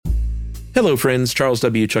Hello, friends. Charles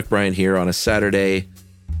W. Chuck Bryant here on a Saturday.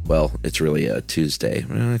 Well, it's really a Tuesday.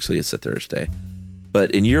 Well, actually, it's a Thursday.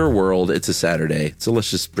 But in your world, it's a Saturday. So let's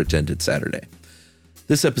just pretend it's Saturday.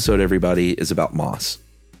 This episode, everybody, is about moss.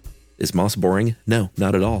 Is moss boring? No,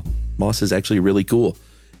 not at all. Moss is actually really cool.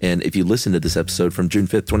 And if you listen to this episode from June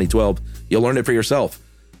 5th, 2012, you'll learn it for yourself.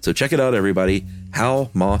 So check it out, everybody. How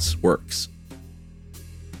moss works.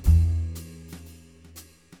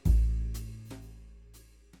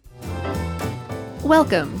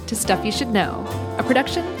 Welcome to Stuff You Should Know, a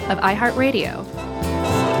production of iHeartRadio.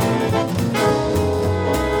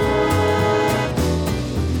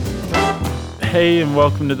 Hey, and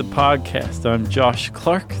welcome to the podcast. I'm Josh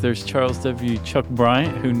Clark. There's Charles W. Chuck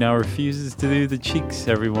Bryant, who now refuses to do the cheeks,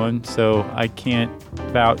 everyone, so I can't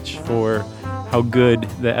vouch for how good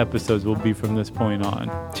the episodes will be from this point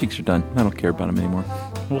on. Cheeks are done. I don't care about them anymore.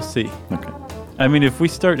 We'll see. Okay. I mean, if we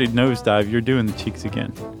started nosedive, you're doing the cheeks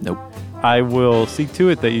again. Nope. I will see to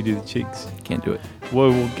it that you do the cheeks. Can't do it.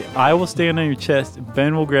 I will stand on your chest.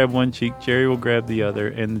 Ben will grab one cheek. Jerry will grab the other,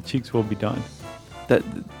 and the cheeks will be done. That,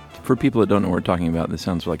 for people that don't know what we're talking about, this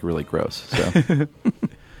sounds like really gross. So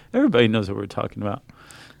Everybody knows what we're talking about.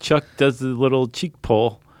 Chuck does the little cheek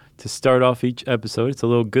pull to start off each episode. It's a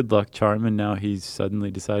little good luck charm, and now he's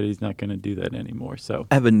suddenly decided he's not going to do that anymore. So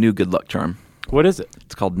I have a new good luck charm. What is it?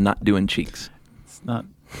 It's called not doing cheeks. It's not.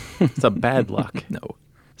 It's a bad luck. No.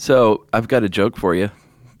 So I've got a joke for you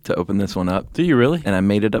to open this one up. Do you really? And I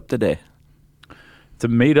made it up today. It's a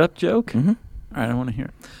made-up joke? Mm-hmm. All right, I want to hear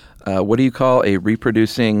it. What do you call a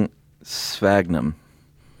reproducing sphagnum?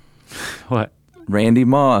 What? Randy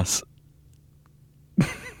Moss.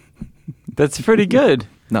 That's pretty good.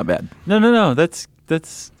 Not bad. No. That's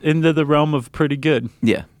into the realm of pretty good.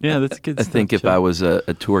 Yeah. Yeah, that's good I stuff, think if Chuck. I was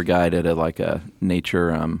a tour guide at a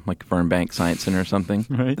nature, like Fernbank Science Center or something,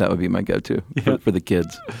 Right. that would be my go-to Yeah. for the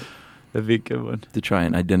kids That'd be a good one. to try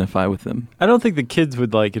and identify with them. I don't think the kids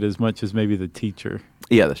would like it as much as maybe the teacher.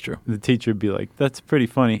 Yeah, that's true. The teacher would be like, that's pretty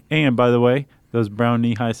funny. And by the way, those brown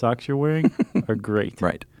knee-high socks you're wearing are great.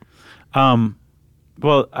 Right.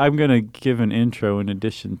 Well, I'm going to give an intro in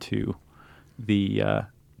addition to the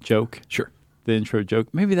joke. Sure. The intro joke.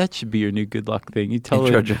 Maybe that should be your new good luck thing. You tell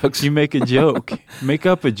Intro it, jokes. You make a joke. Make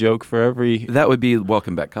up a joke for every... That would be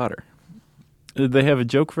Welcome Back, Kotter. They have a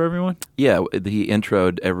joke for everyone? Yeah, he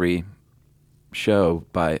introed every show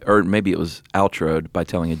or maybe it was outroed by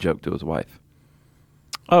telling a joke to his wife.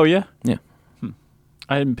 Oh, yeah? Yeah.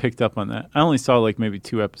 I hadn't picked up on that. I only saw like maybe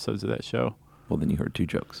 2 episodes of that show. Well, then you heard 2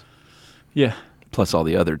 jokes. Yeah. Plus all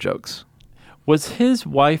the other jokes. Was his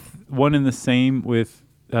wife one and the same with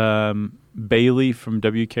Bailey from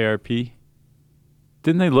WKRP?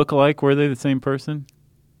 Didn't they look alike? Were they the same person?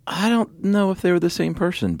 I don't know if they were the same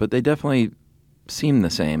person, but they definitely seemed the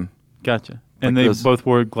same. Gotcha. And Like they those- both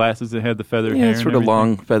wore glasses that had the feathered hair. Yeah, and sort of everything?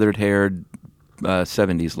 long, feathered-haired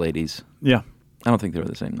 70s ladies. Yeah. I don't think they were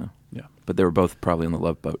the same, though. Yeah. But they were both probably on the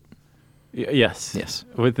Love Boat. Yes. Yes.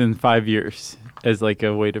 Within 5 years as like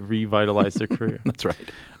a way to revitalize their career. That's right.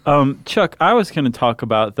 Chuck, I was going to talk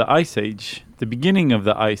about the Ice Age, the beginning of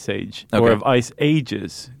the Ice Age, or Okay. of ice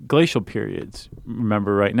ages, glacial periods.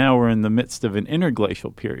 Remember, right now we're in the midst of an interglacial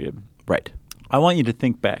period. Right. I want you to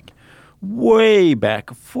think back, way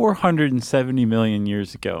back, 470 million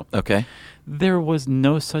years ago. Okay. There was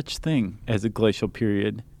no such thing as a glacial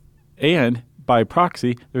period, and by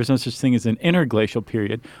proxy, there was no such thing as an interglacial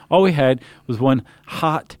period. All we had was one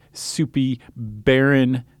hot, soupy,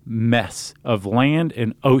 barren mess of land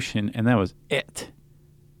and ocean, and that was it.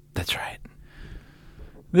 That's right.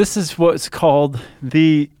 This is what's called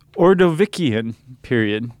the Ordovician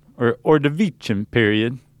period, or Ordovician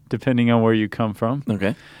period, depending on where you come from.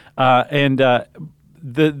 Okay.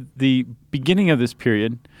 The beginning of this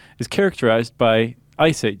period is characterized by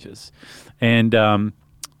ice ages, and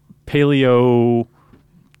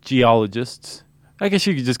paleogeologists. I guess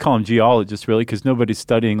you could just call them geologists, really, because nobody's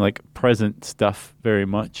studying like present stuff very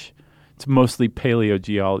much. It's mostly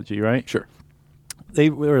paleogeology, right? Sure.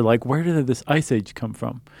 They were like, where did this ice age come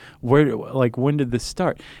from? When did this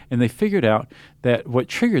start? And they figured out that what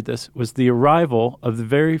triggered this was the arrival of the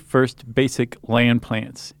very first basic land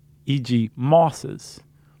plants, e.g. mosses.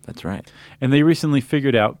 That's right. And they recently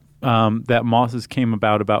figured out that mosses came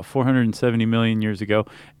about 470 million years ago,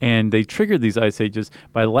 and they triggered these ice ages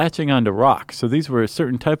by latching onto rocks. So these were a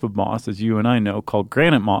certain type of moss, as you and I know, called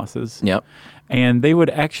granite mosses. Yep. And they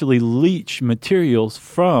would actually leach materials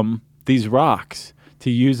from these rocks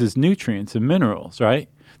to use as nutrients and minerals, right?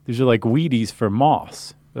 These are like Wheaties for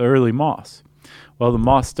moss, the early moss. Well, the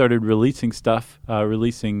moss started releasing stuff,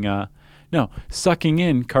 No, sucking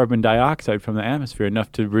in carbon dioxide from the atmosphere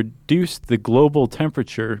enough to reduce the global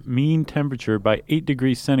temperature, mean temperature, by 8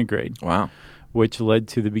 degrees centigrade, Wow. which led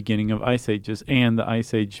to the beginning of ice ages and the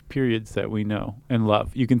ice age periods that we know and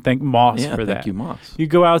love. You can thank moss Yeah, for that. thank you, moss. You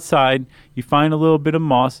go outside, you find a little bit of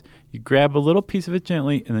moss, you grab a little piece of it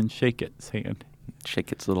gently, and then shake its hand.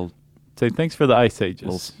 Shake its little Say, thanks for the ice ages.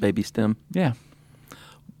 little baby stem. Yeah.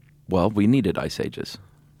 Well, we needed ice ages.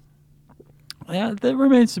 Yeah, that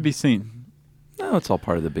remains to be seen. No, it's all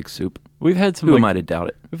part of the big soup. We've had some Who am I to doubt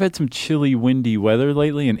it? We've had some chilly, windy weather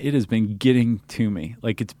lately, and it has been getting to me.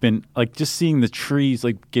 Like, it's been like just seeing the trees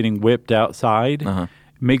like getting whipped outside Uh-huh.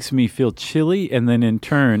 makes me feel chilly, and then in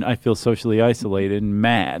turn, I feel socially isolated and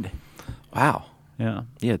mad. Wow. Yeah,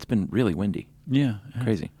 Yeah, it's been really windy. yeah,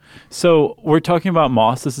 Crazy. So we're talking about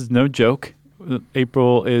moss. This is no joke.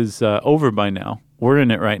 April is over by now. We're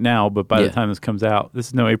in it right now, but by the Yeah. time this comes out, this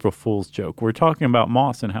is no April Fool's joke. We're talking about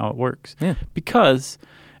moss and how it works. Yeah. Because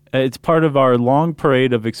it's part of our long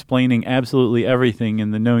parade of explaining absolutely everything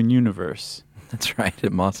in the known universe. That's right.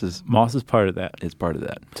 And moss is Moss is part of that. part of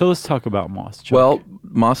that. So let's talk about moss, Chuck. Well,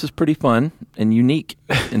 moss is pretty fun and unique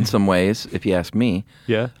in some ways, if you ask me,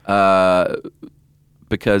 yeah.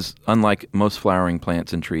 because unlike most flowering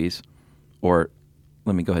plants and trees, or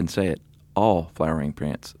let me go ahead and say it, all flowering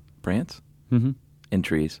plants Mm-hmm. and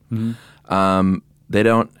trees, Mm-hmm. they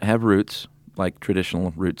don't have roots like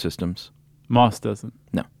traditional root systems. Moss doesn't.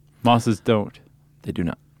 No, Mosses don't. they do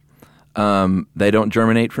not. They don't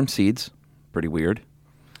germinate from seeds. Pretty weird.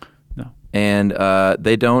 No. And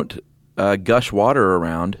they don't gush water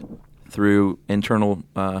around through internal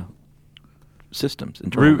systems,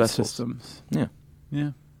 internal Root vessels. systems. Yeah,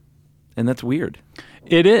 Yeah. and that's weird.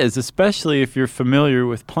 It is, especially if you're familiar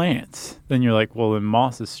with plants. Then you're like, well, then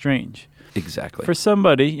moss is strange. Exactly. For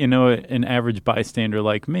somebody, an average bystander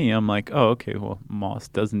like me, I'm like, oh, okay, well, moss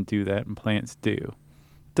doesn't do that and plants do.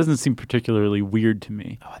 Doesn't seem particularly weird to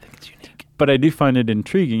me. Oh, I think it's unique. But I do find it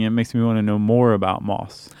intriguing. It makes me want to know more about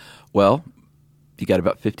moss. Well, you got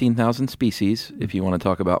about 15,000 species if you want to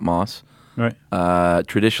talk about moss. Right.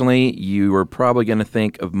 Traditionally, you are probably going to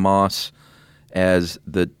think of moss as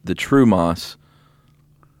the true moss.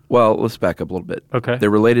 Well, let's back up a little bit. Okay. They're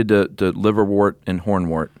related to liverwort and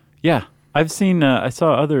hornwort. Yeah. I've seen, I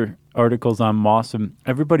saw other articles on moss, and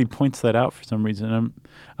everybody points that out for some reason.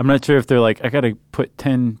 I'm not sure if they're like, I got to put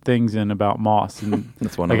 10 things in about moss, and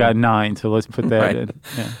That's one I of got them. 9, so let's put that Right. in.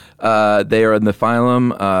 Yeah. They are in the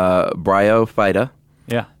phylum Bryophyta,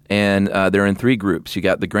 Yeah. and they're in 3 groups. You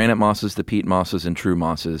got the granite mosses, the peat mosses, and true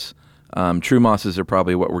mosses. True mosses are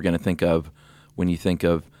probably what we're going to think of when you think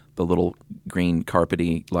of the little green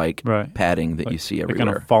carpety like Right. padding that you see Like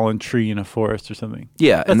everywhere. on a fallen tree in a forest or something.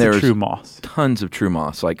 Yeah, That's and a there's true moss. tons of true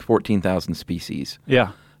moss, like 14,000 species. Yeah.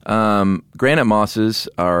 Granite mosses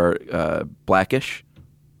are blackish,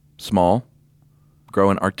 small,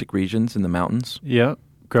 grow in Arctic regions in the mountains. Yeah.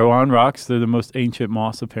 Grow on rocks. They're the most ancient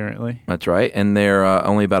moss, apparently. That's right, and there are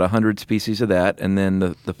only about 100 species of that. And then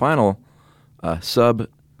the final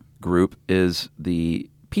subgroup is the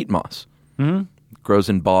peat moss. Mm-hmm. Grows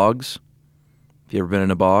in bogs. If you've ever been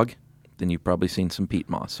in a bog, then you've probably seen some peat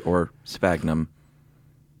moss or sphagnum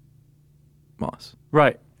moss.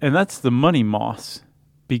 Right. And that's the money moss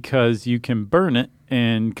because you can burn it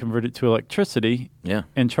and convert it to electricity Yeah.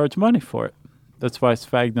 and charge money for it. That's why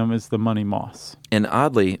sphagnum is the money moss. And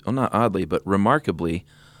oddly, well, not oddly, but remarkably,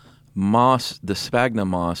 moss, the sphagnum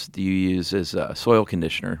moss, do you use as a soil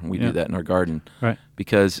conditioner? We Yeah. do that in our garden. Right.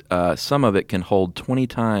 Because some of it can hold 20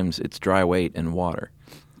 times its dry weight in water.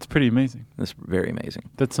 It's pretty amazing. That's very amazing.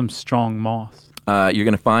 That's some strong moss. You're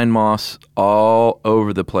going to find moss all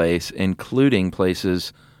over the place, including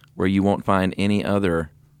places where you won't find any other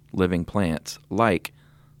living plants, like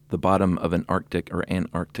the bottom of an Arctic or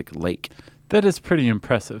Antarctic lake. That is pretty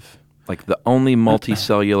impressive. Like the only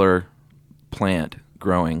multicellular plant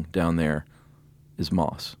growing down there is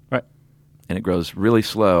moss. Right. And it grows really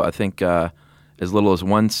slow. I think as little as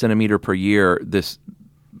 1 centimeter per year, this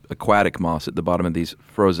aquatic moss at the bottom of these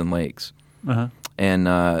frozen lakes. Uh-huh. And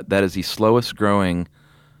that is the slowest growing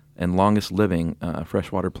and longest living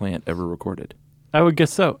freshwater plant ever recorded. I would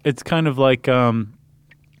guess so. It's kind of like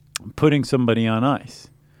putting somebody on ice,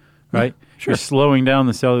 right? Yeah, sure. You're slowing down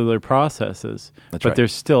the cellular processes, That's but right. they're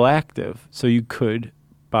still active. So you could,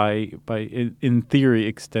 in theory,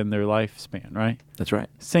 extend their lifespan, right? That's right.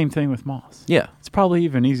 Same thing with moss. Yeah. It's probably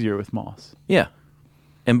even easier with moss. Yeah.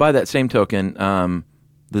 And by that same token,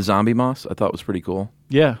 the zombie moss I thought was pretty cool.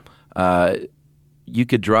 Yeah. You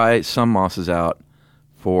could dry some mosses out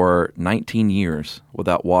for 19 years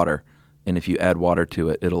without water. And if you add water to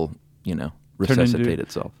it, it'll, Turn into- resuscitate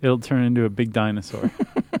itself. It'll turn into a big dinosaur.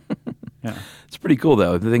 Yeah. It's pretty cool,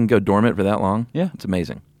 though. If they can go dormant for that long, Yeah. it's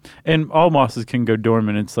amazing. And all mosses can go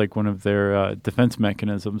dormant. It's like one of their defense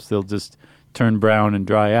mechanisms. They'll just turn brown and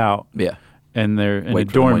dry out. Yeah. And they're in Wait a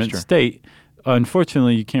for the dormant moisture. state.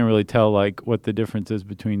 Unfortunately, you can't really tell like what the difference is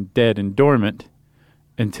between dead and dormant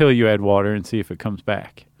until you add water and see if it comes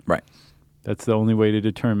back. Right. That's the only way to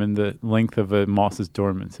determine the length of a moss's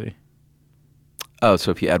dormancy. Oh,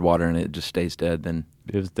 so if you add water and it just stays dead, then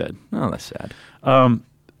It was dead. oh, that's sad.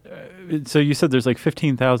 So you said there's like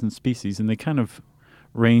 15,000 species, and they kind of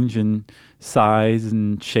range in size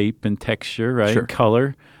and shape and texture, right? Sure.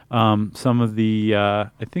 Color. Some of the, I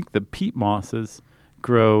think the peat mosses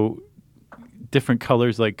grow different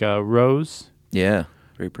colors, like rose. Yeah,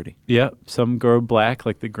 very pretty. Yeah. Some grow black,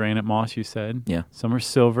 like the granite moss you said. Yeah. Some are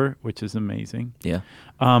silver, which is amazing. Yeah.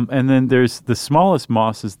 And then there's the smallest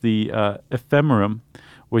moss is the ephemerum,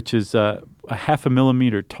 which is a half a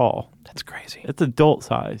millimeter tall. That's crazy. It's adult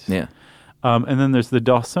size. Yeah. And then there's the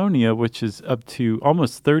Dawsonia, which is up to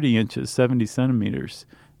almost 30 inches, 70 centimeters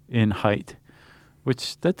in height,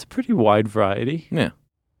 which that's a pretty wide variety. Yeah.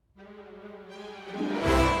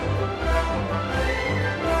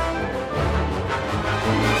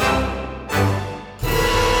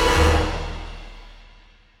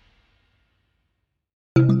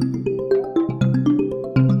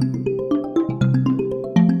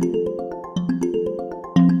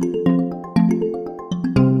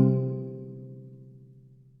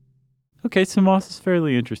 Okay, so moss is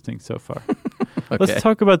fairly interesting so far. Okay. Let's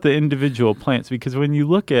talk about the individual plants, because when you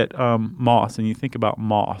look at moss and you think about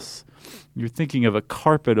moss, you're thinking of a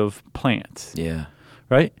carpet of plants, Yeah.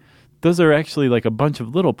 right? Those are actually like a bunch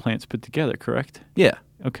of little plants put together, correct? Yeah.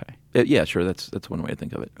 Okay. Yeah, sure. That's one way to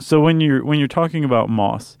think of it. So when you're talking about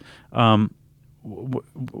moss, when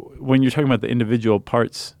you're talking about the individual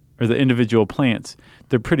parts or the individual plants,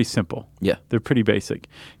 they're pretty simple. Yeah. They're pretty basic.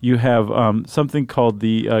 You have something called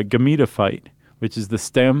the gametophyte, which is the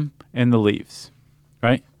stem and the leaves,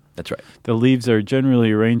 right? That's right. The leaves are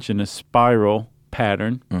generally arranged in a spiral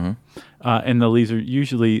pattern, and the leaves are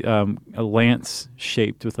usually a lance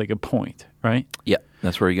shaped with like a point, right? Yeah.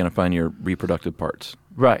 That's where you're going to find your reproductive parts.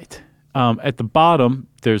 Right. At the bottom,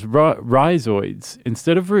 there's rhizoids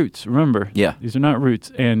instead of roots. Remember, Yeah. these are not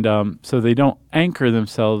roots, and so they don't anchor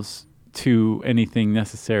themselves to anything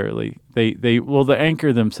necessarily. They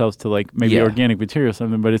anchor themselves to like maybe Yeah. organic material or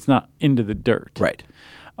something, but it's not into the dirt. Right.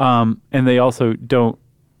 And they also don't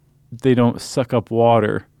suck up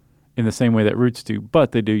water in the same way that roots do,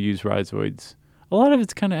 but they do use rhizoids. A lot of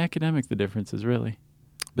it's kind of academic. The differences really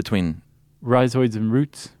Between, rhizoids and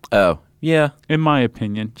roots, oh, yeah, in my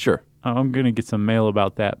opinion. sure. I'm going to get some mail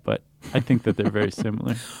about that, but I think that they're very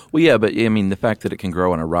similar. Well, yeah, but I mean, the fact that it can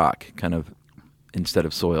grow on a rock kind of instead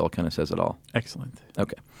of soil kind of says it all. Excellent.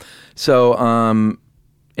 Okay. So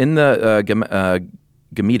in the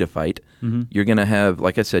gametophyte, you're going to have,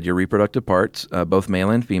 like I said, your reproductive parts, both male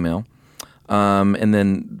and female. And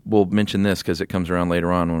then we'll mention this because it comes around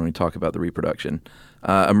later on when we talk about the reproduction.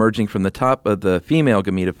 Emerging from the top of the female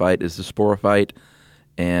gametophyte is the sporophyte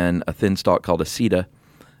and a thin stalk called a seta,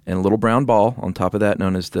 and a little brown ball on top of that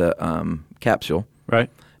known as the capsule. Right.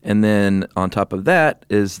 And then on top of that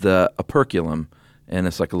is the operculum, and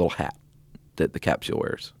it's like a little hat that the capsule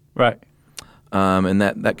wears. Right. And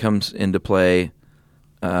that comes into play.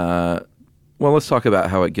 Well, let's talk about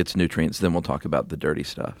how it gets nutrients, then we'll talk about the dirty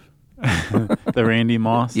stuff. The Randy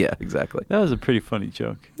Moss. Yeah, exactly. That was a pretty funny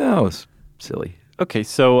joke. That was silly. Okay,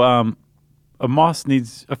 so a moss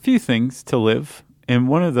needs a few things to live, and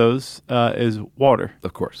one of those is water.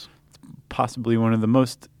 Of course. Possibly one of the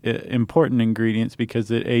most important ingredients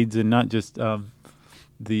because it aids in not just not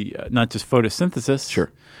just photosynthesis,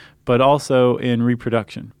 Sure. but also in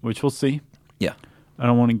reproduction, which we'll see. Yeah. I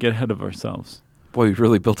don't want to get ahead of ourselves. Boy, we've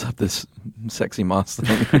really built up this sexy moss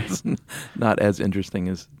thing. It's not as interesting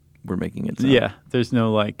as we're making it sound. Yeah, there's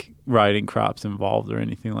no like riding crops involved or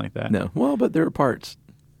anything like that. No. Well, but there are parts.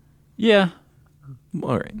 Yeah.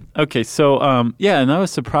 All right. Okay, so and I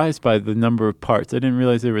was surprised by the number of parts. I didn't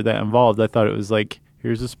realize they were that involved. I thought it was like,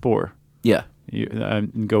 here's a spore, Yeah.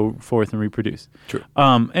 and go forth and reproduce. True.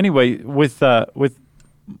 Anyway, with that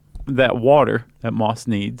water that moss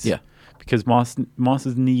needs, Yeah. because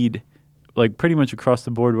mosses need, like pretty much across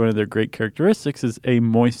the board, one of their great characteristics is a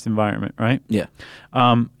moist environment, right? Yeah.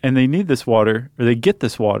 And they need this water, or they get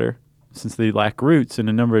this water, since they lack roots in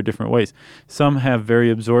a number of different ways. Some have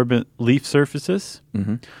very absorbent leaf surfaces,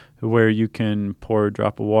 where you can pour a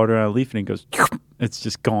drop of water on a leaf and it goes, it's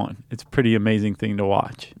just gone. It's a pretty amazing thing to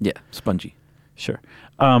watch. Yeah. Spongy. Sure.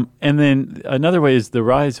 And then another way is the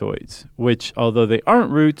rhizoids, which, although they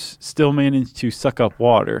aren't roots, still manage to suck up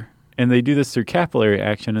water And they do this through capillary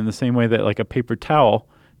action in the same way that like a paper towel,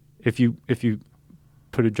 if you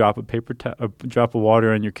put a drop of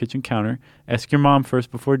water on your kitchen counter, ask your mom first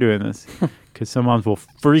before doing this, because some moms will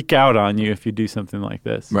freak out on you if you do something like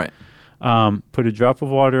this. Right. Put a drop of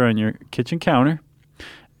water on your kitchen counter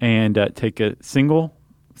and take a single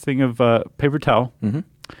thing of paper towel,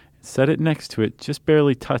 set it next to it, just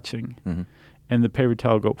barely touching, and the paper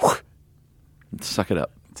towel go whoosh. Suck it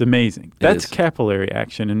up. It's amazing. That's capillary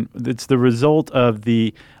action, and it's the result of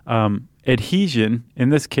the adhesion, in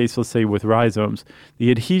this case, let's say with rhizomes,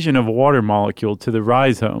 the adhesion of a water molecule to the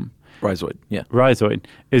rhizome. Rhizoid, yeah. Rhizoid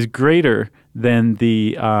is greater than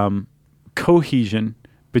the cohesion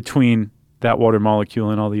between that water molecule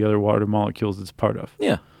and all the other water molecules it's part of.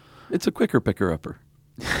 Yeah. It's a quicker picker-upper.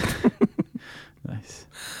 Nice.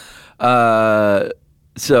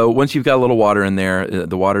 So once you've got a little water in there,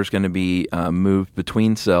 the water is going to be moved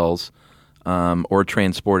between cells or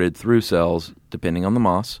transported through cells, depending on the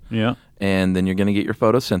moss. Yeah. And then you're going to get your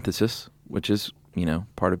photosynthesis, which is,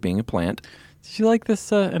 part of being a plant. Did you like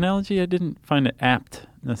this analogy? I didn't find it apt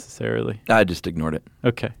necessarily. I just ignored it.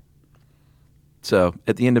 Okay. So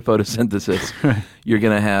at the end of photosynthesis, you're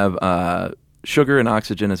going to have sugar and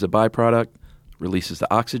oxygen as a byproduct, releases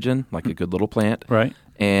the oxygen like a good little plant. Right.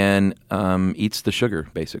 And eats the sugar,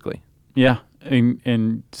 basically. Yeah,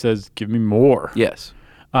 and says, give me more. Yes.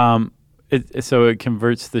 So it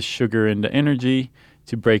converts the sugar into energy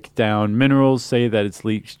to break down minerals, say that it's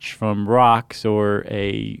leached from rocks or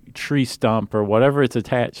a tree stump or whatever it's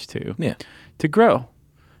attached to. Yeah. To grow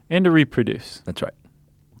and to reproduce. That's right.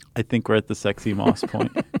 I think we're at the sexy moss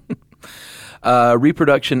point.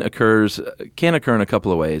 Reproduction can occur in a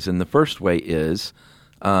couple of ways. And the first way is,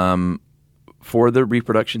 for the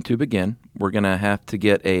reproduction to begin, we're going to have to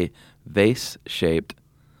get a vase-shaped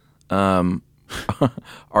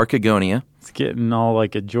archegonia. It's getting all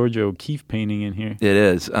like a Georgia O'Keeffe painting in here. It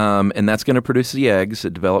is. And that's going to produce the eggs.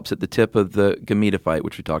 It develops at the tip of the gametophyte,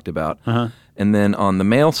 which we talked about. Uh-huh. And then on the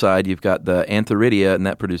male side, you've got the antheridia, and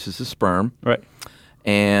that produces the sperm. Right.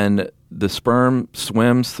 And the sperm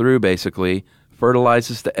swims through, basically,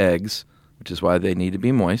 fertilizes the eggs, which is why they need to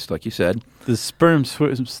be moist, like you said. The sperm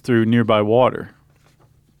swims through nearby water.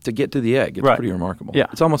 To get to the egg. It's pretty remarkable. Yeah.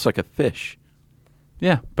 It's almost like a fish.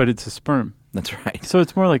 Yeah, but it's a sperm. That's right. So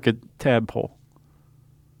it's more like a tadpole.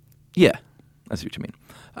 Yeah, I see what you mean.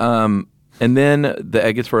 And then the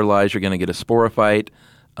egg gets fertilized. You're going to get a sporophyte.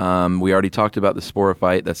 We already talked about the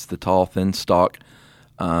sporophyte. That's the tall, thin stalk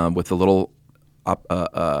with the little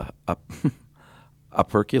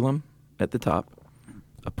operculum at the top.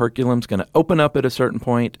 Operculum's going to open up at a certain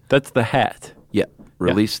point. That's the hat. Yeah.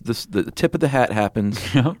 Release the tip of the hat happens,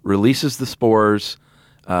 releases the spores,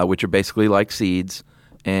 which are basically like seeds,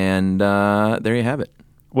 and there you have it.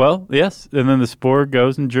 Well, yes, and then the spore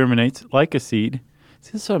goes and germinates like a seed.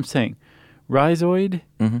 See, that's what I'm saying. Rhizoid,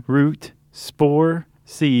 root, spore,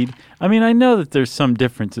 seed. I mean, I know that there's some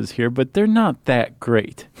differences here, but they're not that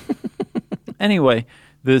great. Anyway,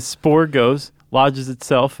 the spore goes, lodges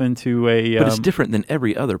itself into a... But it's different than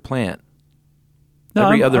every other plant. No,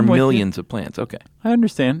 every other I'm with millions of plants. Okay. I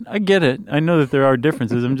understand. I get it. I know that there are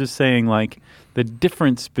differences. I'm just saying, like, the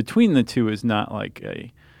difference between the two is not like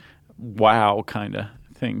a wow kind of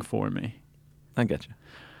thing for me. I get you.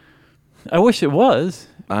 I wish it was.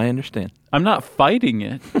 I understand. I'm not fighting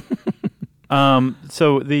it.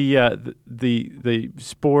 So the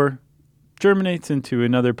spore germinates into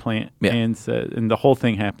another plant, and the whole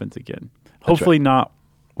thing happens again. Hopefully not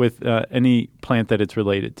with any plant that it's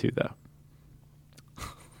related to, though.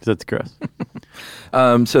 That's gross.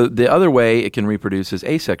 So the other way it can reproduce is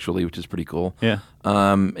asexually, which is pretty cool. Yeah.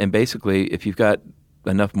 And basically, if you've got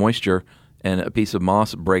enough moisture and a piece of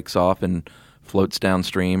moss breaks off and floats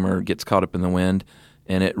downstream or gets caught up in the wind,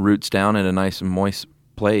 and it roots down in a nice and moist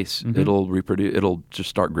place, it'll reproduce. It'll just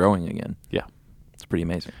start growing again. Yeah. It's pretty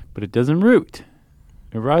amazing. But it doesn't root.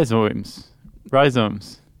 It rhizomes.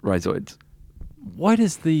 Rhizoids. What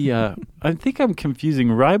is the... I think I'm confusing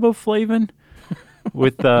riboflavin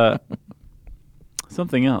with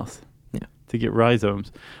something else to get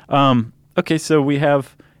rhizomes. Okay, so we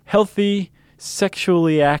have healthy,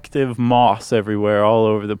 sexually active moss everywhere, all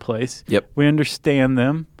over the place. Yep. We understand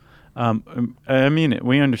them. I mean it.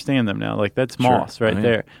 We understand them now. Like, that's moss right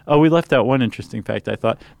there. Oh, we left out one interesting fact, I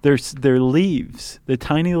thought. Their leaves, the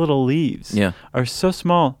tiny little leaves, are so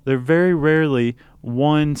small, they're very rarely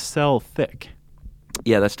 1 cell thick.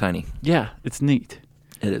 Yeah, that's tiny. Yeah, it's neat.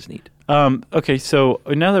 It is neat. Okay, so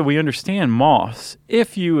now that we understand moss,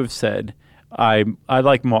 if you have said, I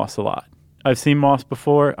like moss a lot, I've seen moss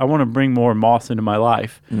before, I want to bring more moss into my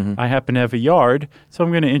life, I happen to have a yard, so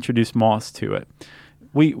I'm going to introduce moss to it.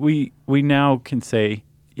 we now can say,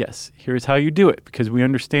 yes, here's how you do it because we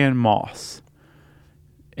understand moss,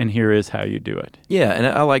 and here is how you do it. Yeah, and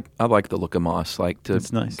I like the look of moss. Like to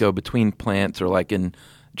It's nice. go between plants, or like in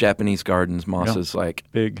Japanese gardens, moss Yeah. is like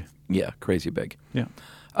Big. crazy big. Yeah.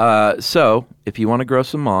 So if you want to grow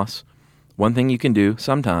some moss, one thing you can do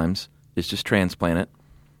sometimes is just transplant it,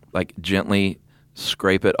 like gently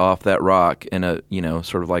scrape it off that rock in a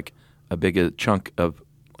sort of like a big chunk of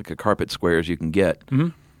like a carpet square as you can get,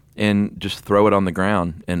 and just throw it on the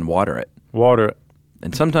ground and water it. Water it.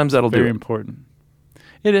 And sometimes that'll Very do it. important.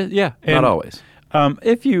 It is, yeah. Not And, always.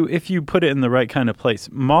 If you put it in the right kind of place,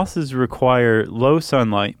 mosses require low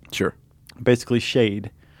sunlight, Sure. basically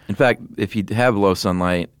shade. In fact, if you have low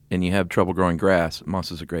sunlight and you have trouble growing grass,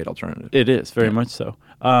 moss is a great alternative. It is very much so.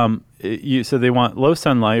 So they want low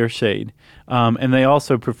sunlight or shade, and they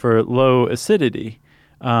also prefer low acidity,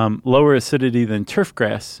 lower acidity than turf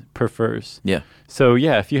grass prefers. Yeah. So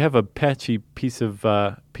yeah, if you have a patchy piece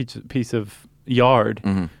of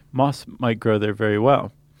yard, moss might grow there very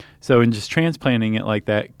well. So in just transplanting it like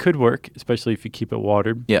that could work, especially if you keep it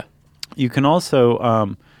watered. Yeah. You can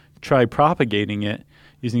also try propagating it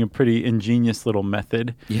using a pretty ingenious little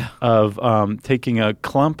method of taking a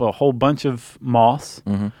whole bunch of moss,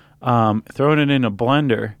 throwing it in a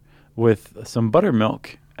blender with some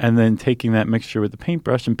buttermilk, and then taking that mixture with a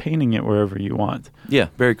paintbrush and painting it wherever you want. Yeah,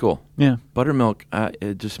 very cool. Yeah. Buttermilk,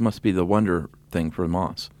 it just must be the wonder thing for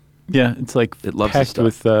moss. Yeah, it's like It loves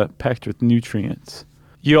the packed with nutrients.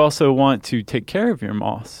 You also want to take care of your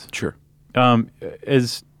moss. Sure.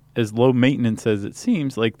 As low maintenance as it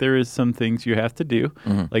seems, like there is some things you have to do,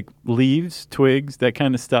 like leaves, twigs, that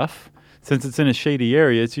kind of stuff. Since it's in a shady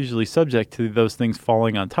area, it's usually subject to those things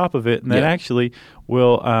falling on top of it, and that actually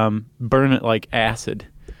will burn it like acid.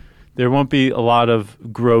 There won't be a lot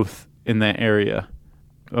of growth in that area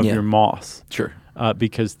of your moss. Sure.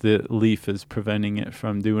 Because the leaf is preventing it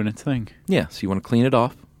from doing its thing. Yeah, so you want to clean it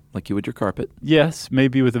off like you would your carpet. Yes,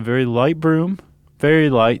 maybe with a very light broom, very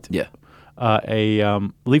light. Yeah. A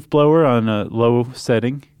leaf blower on a low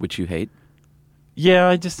setting. Which you hate. Yeah,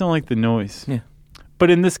 I just don't like the noise. Yeah. But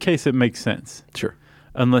in this case, it makes sense. Sure.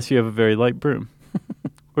 Unless you have a very light broom.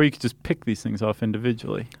 Or you could just pick these things off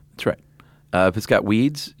individually. That's right. If it's got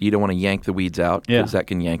weeds, you don't want to yank the weeds out because that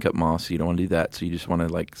can yank up moss. You don't want to do that. So you just want to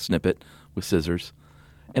like snip it with scissors.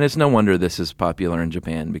 And it's no wonder this is popular in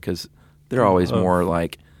Japan because they're always more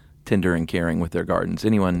like tender and caring with their gardens.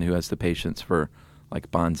 Anyone who has the patience for like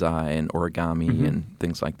bonsai and origami and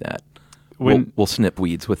things like that will snip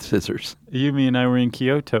weeds with scissors. Yumi and I were in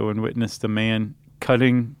Kyoto and witnessed a man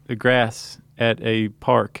cutting the grass at a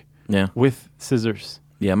park with scissors.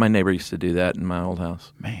 Yeah, my neighbor used to do that in my old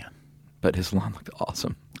house. Man. But his lawn looked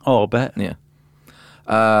awesome. Oh, I'll bet. Yeah.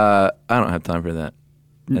 I don't have time for that.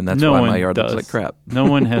 And that's why my yard looks like crap. No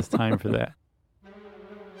one has time for that.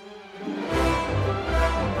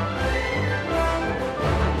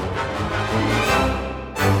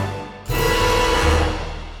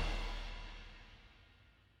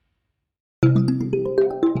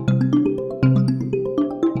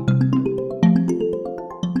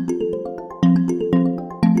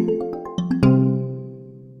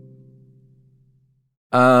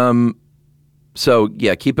 So,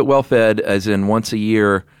 yeah, keep it well fed, as in once a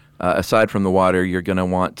year, aside from the water, you're going to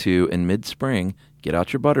want to, in mid-spring, get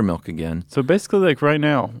out your buttermilk again. So basically like right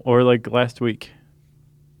now or like last week.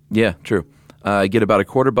 Yeah, true. Get about a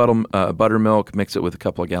quarter buttermilk, mix it with a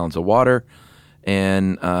couple of gallons of water,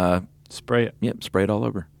 and spray it. Yep, spray it all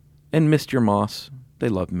over. And mist your moss. They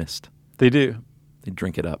love mist. They do. They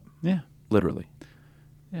drink it up. Yeah. Literally.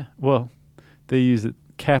 Yeah. Well, they use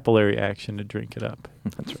capillary action to drink it up.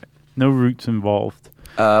 That's right. No roots involved.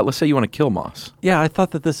 Let's say you want to kill moss. Yeah, I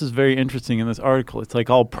thought that this was very interesting in this article. It's like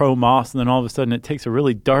all pro moss, and then all of a sudden it takes a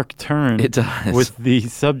really dark turn. It does. With the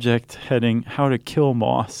subject heading, how to kill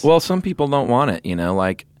moss. Well, some people don't want it,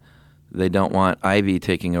 like they don't want ivy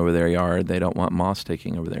taking over their yard. They don't want moss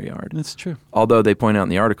taking over their yard. That's true. Although they point out in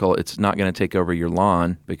the article, it's not going to take over your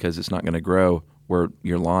lawn because it's not going to grow where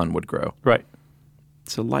your lawn would grow. Right.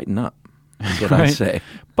 So lighten up. That's what I say.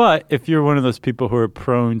 But if you're one of those people who are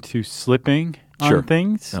prone to slipping on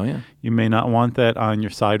things, you may not want that on your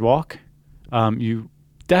sidewalk. You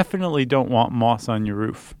definitely don't want moss on your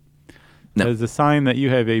roof. No. It's a sign that you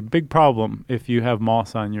have a big problem if you have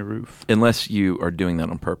moss on your roof. Unless you are doing that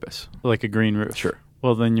on purpose. Like a green roof. Sure.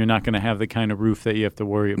 Well, then you're not going to have the kind of roof that you have to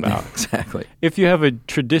worry about. Exactly. If you have a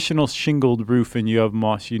traditional shingled roof and you have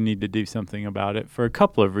moss, you need to do something about it for a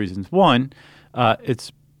couple of reasons. One,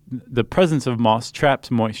 it's the presence of moss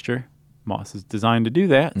traps moisture. Moss is designed to do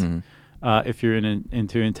that. If you're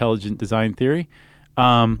into intelligent design theory,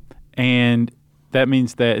 and that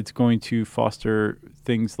means that it's going to foster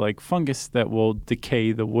things like fungus that will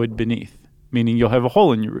decay the wood beneath, meaning you'll have a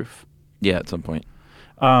hole in your roof. Yeah, at some point.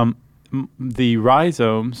 The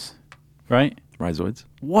rhizomes, right? Rhizoids?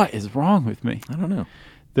 What is wrong with me? I don't know.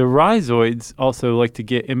 The rhizoids also like to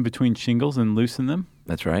get in between shingles and loosen them.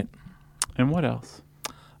 That's right. And what else?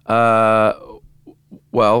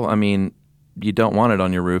 Well, I mean, you don't want it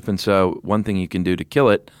on your roof, and so one thing you can do to kill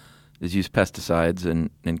it is use pesticides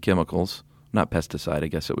and chemicals. Not pesticide, I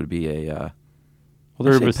guess it would be a...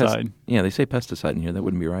 they say herbicide. they say pesticide in here. That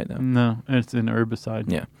wouldn't be right, though. No, it's an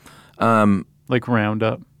herbicide. Yeah. Like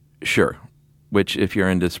Roundup. Sure. Which, if you're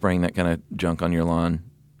into spraying that kind of junk on your lawn,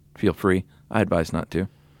 feel free. I advise not to.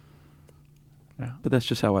 Yeah. But that's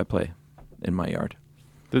just how I play in my yard.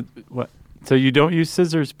 What? So you don't use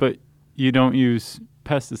scissors, but you don't use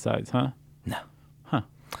pesticides, huh? No.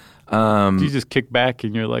 Huh. Do you just kick back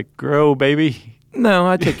and you're like, grow, baby? No,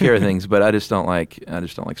 I take care of things, but I just don't like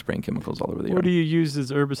spraying chemicals all over the yard. What do you use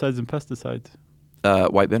as herbicides and pesticides?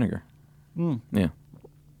 White vinegar. Yeah.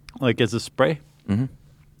 Like as a spray? Mm-hmm.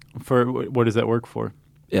 For what does that work for?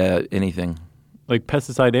 Anything. Like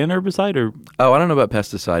pesticide and herbicide, or? Oh, I don't know about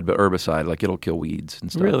pesticide, but herbicide, like it'll kill weeds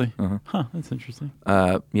and stuff. Really? Uh-huh. Huh, that's interesting.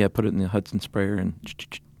 Yeah, put it in the Hudson sprayer and...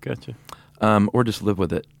 Gotcha. Or just live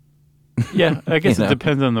with it. Yeah, I guess You it know?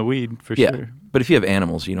 depends on the weed, for Yeah, sure. but if you have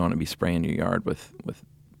animals, you don't want to be spraying your yard with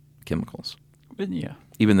chemicals. But yeah.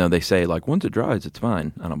 Even though they say, like, once it dries, it's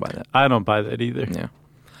fine. I don't buy that. I don't buy that either. Yeah.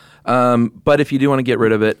 But if you do want to get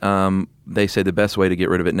rid of it, they say the best way to get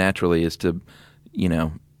rid of it naturally is to,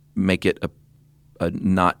 make it a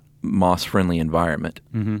not moss-friendly environment.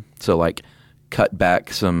 Mm-hmm. So, like, cut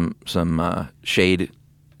back some shade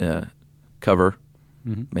cover,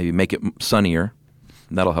 maybe make it sunnier.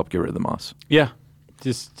 And that'll help get rid of the moss. Yeah.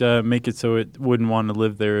 Just make it so it wouldn't want to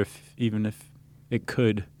live there even if it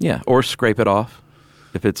could. Yeah, or scrape it off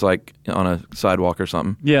if it's like on a sidewalk or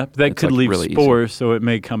something. Yeah, that It's could like leave really spores, so it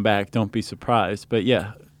may come back. Don't be surprised. But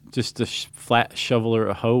yeah, just a flat shovel or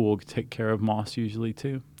a hoe will take care of moss usually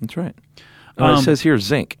too. That's right. It says here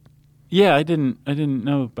zinc. Yeah, I didn't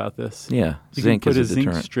know about this. Yeah, You zinc can put is a a zinc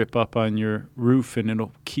deterrent. strip up on your roof, and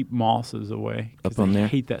it'll keep mosses away. 'Cause Up on they there?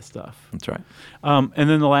 hate that stuff. That's right. And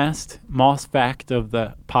then the last moss fact of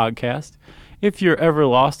the podcast: if you're ever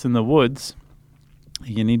lost in the woods,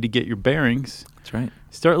 you need to get your bearings. That's right.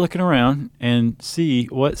 Start looking around and see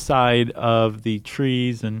what side of the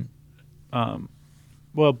trees and,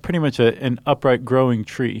 pretty much an upright growing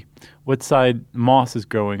tree, what side moss is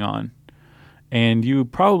growing on. And you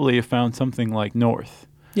probably have found something like north,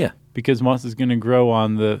 Yeah. because moss is going to grow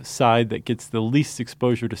on the side that gets the least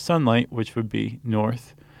exposure to sunlight, which would be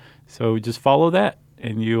north. So just follow that,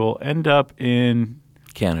 and you'll end up in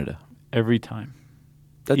Canada. every time,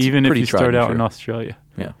 That's even if pretty you tried start and out true. in Australia.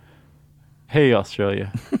 Yeah. Hey,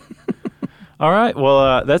 Australia. All right.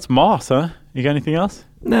 Well, that's moss, huh? You got anything else?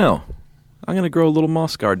 No. I'm going to grow a little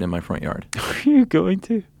moss garden in my front yard. Are you going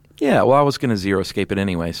to? Yeah, well, I was going to xeriscape it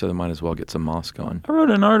anyway, so I might as well get some moss going. I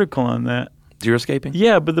wrote an article on that. Xeriscaping?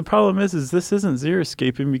 Yeah, but the problem is this isn't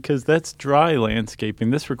xeriscaping because that's dry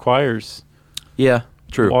landscaping. This requires Yeah,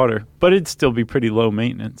 true. water, but it'd still be pretty low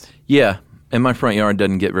maintenance. Yeah, and my front yard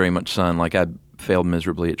doesn't get very much sun. Like, I failed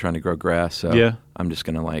miserably at trying to grow grass, so Yeah. I'm just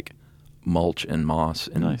going to, like, mulch and moss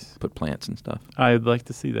and Nice. put plants and stuff. I'd like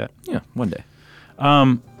to see that. Yeah, one day.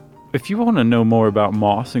 If you want to know more about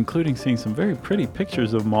moss, including seeing some very pretty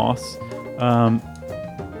pictures of moss,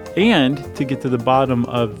 and to get to the bottom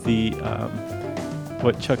of the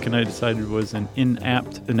what Chuck and I decided was an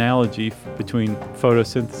inapt analogy between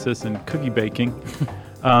photosynthesis and cookie baking,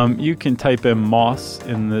 you can type in moss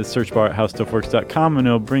in the search bar at howstuffworks.com, and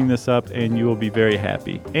it'll bring this up, and you will be very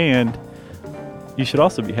happy. And you should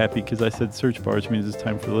also be happy because I said search bar, which means it's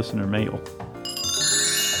time for listener mail.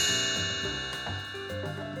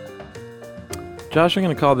 Josh, I'm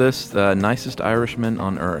going to call this the nicest Irishman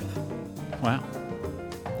on earth. Wow.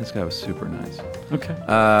 This guy was super nice. Okay.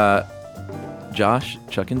 Josh,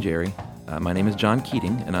 Chuck, and Jerry. My name is John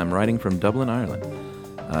Keating, and I'm writing from Dublin, Ireland.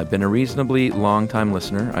 I've been a reasonably long-time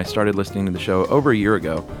listener. I started listening to the show over a year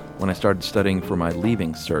ago when I started studying for my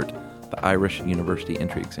leaving cert, the Irish University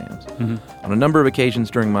entry exams. On a number of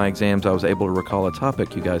occasions during my exams, I was able to recall a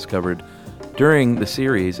topic you guys covered during the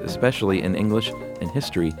series, especially in English and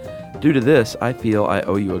history. Due to this, I feel I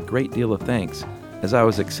owe you a great deal of thanks, as I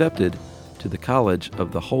was accepted to the College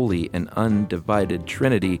of the Holy and Undivided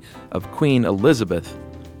Trinity of Queen Elizabeth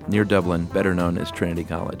near Dublin, better known as Trinity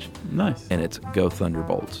College. Nice. And it's Go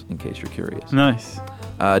Thunderbolts, in case you're curious. Nice.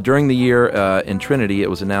 During the year in Trinity, it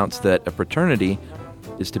was announced that a fraternity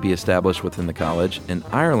is to be established within the college. In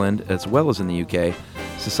Ireland, as well as in the UK,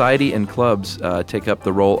 Society and clubs take up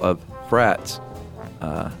the role of frats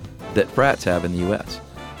that frats have in the U.S.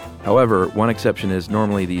 However, one exception is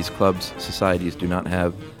normally these clubs, societies do not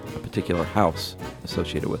have a particular house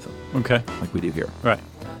associated with them, Okay. like we do here. Right.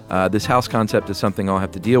 This house concept is something I'll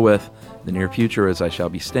have to deal with in the near future, as I shall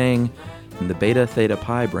be staying in the Beta Theta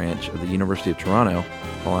Pi branch of the University of Toronto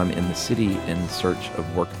while I'm in the city in search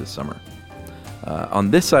of work this summer.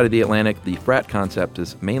 On this side of the Atlantic, the frat concept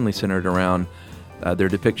is mainly centered around their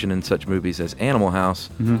depiction in such movies as Animal House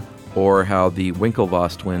or how the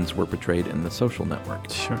Winklevoss twins were portrayed in The Social Network.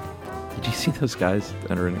 Sure. Did you see those guys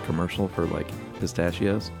that are in a commercial for, like,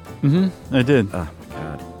 pistachios? I did. Oh, my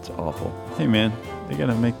God. It's awful. Hey, man, they got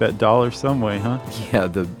to make that dollar some way, huh? Yeah,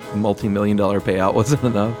 the multi-million-dollar payout wasn't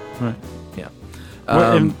enough. Right. Yeah.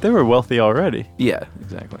 Well, and they were wealthy already. Yeah,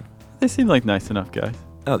 exactly. They seem like nice enough guys.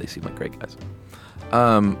 Oh, they seem like great guys.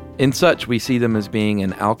 In such, we see them as being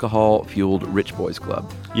an alcohol-fueled rich boys club.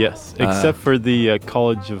 Yes, except for the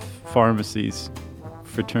College of Pharmacies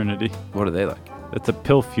fraternity. What are they like? That's a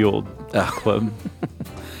pill-fueled club.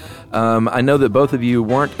 I know that both of you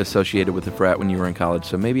weren't associated with the frat when you were in college,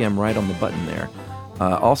 so maybe I'm right on the button there.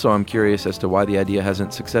 Also, I'm curious as to why the idea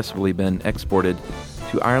hasn't successfully been exported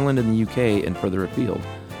to Ireland and the UK and further afield.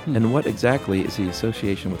 And what exactly is the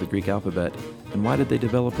association with the Greek alphabet, and why did they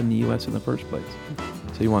develop in the U.S. in the first place?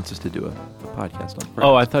 So he wants us to do a podcast on frat.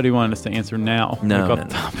 Oh, I thought he wanted us to answer now. No, like no, off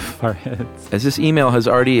the top of our heads. As this email has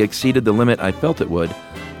already exceeded the limit I felt it would,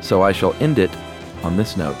 so I shall end it on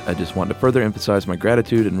this note. I just want to further emphasize my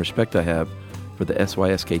gratitude and respect I have for the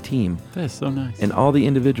SYSK team That is so nice. and all the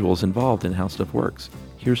individuals involved in How Stuff Works.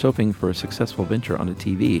 Here's hoping for a successful venture onto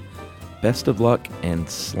TV. Best of luck, and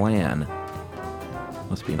Slan.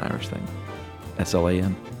 Must be an Irish thing.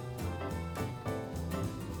 SLAN.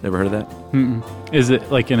 Never heard of that? Is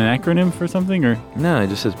it like an acronym for something, or? No, it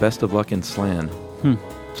just says best of luck in Slan.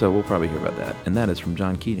 So we'll probably hear about that. And that is from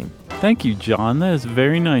John Keating. Thank you, John. That is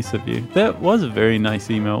very nice of you. That was a very nice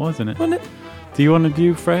email, wasn't it? Wasn't it? Do you want to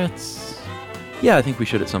do frats? Yeah, I think we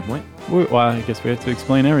should at some point. Well, I guess we have to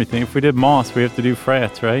explain everything. If we did Moss, we have to do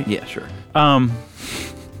frats, right? Yeah, sure.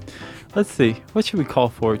 Let's see. What should we call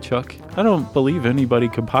for it, Chuck? I don't believe anybody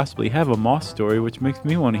could possibly have a Moss story, which makes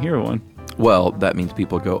me want to hear one. Well, that means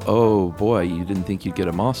people go, oh boy, you didn't think you'd get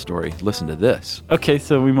a Moss story. Listen to this. Okay,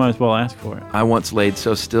 so we might as well ask for it. I once laid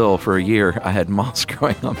so still for a year, I had moss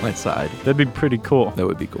growing on my side. That'd be pretty cool. That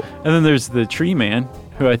would be cool. And then there's the Tree Man,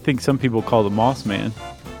 who I think some people call the Moss Man.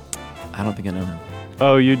 I don't think I know him.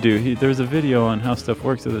 Oh, you do. There's a video on How Stuff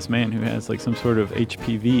Works of this man who has like some sort of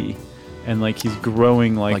HPV, and like he's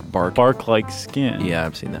growing like bark-like skin. Yeah,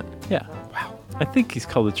 I've seen that. Yeah. Wow. I think he's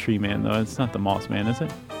called the Tree Man, though. It's not the Moss Man, is it?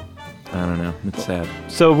 I don't know. It's sad.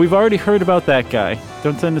 So we've already heard about that guy.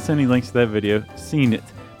 Don't send us any links to that video. Seen it.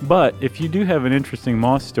 But if you do have an interesting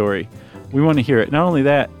Moss story, we want to hear it. Not only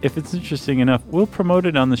that, if it's interesting enough, we'll promote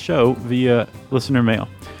it on the show via listener mail.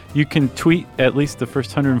 You can tweet at least the first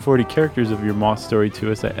 140 characters of your Moss story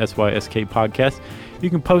to us at SYSK Podcast. You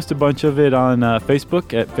can post a bunch of it on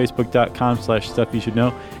Facebook at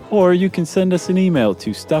facebook.com/stuffyoushouldknow, or you can send us an email to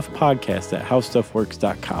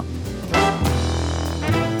stuffpodcast@howstuffworks.com.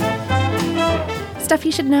 Stuff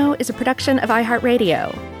You Should Know is a production of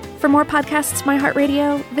iHeartRadio. For more podcasts from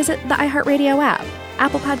iHeartRadio, visit the iHeartRadio app,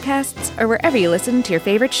 Apple Podcasts, or wherever you listen to your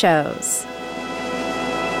favorite shows.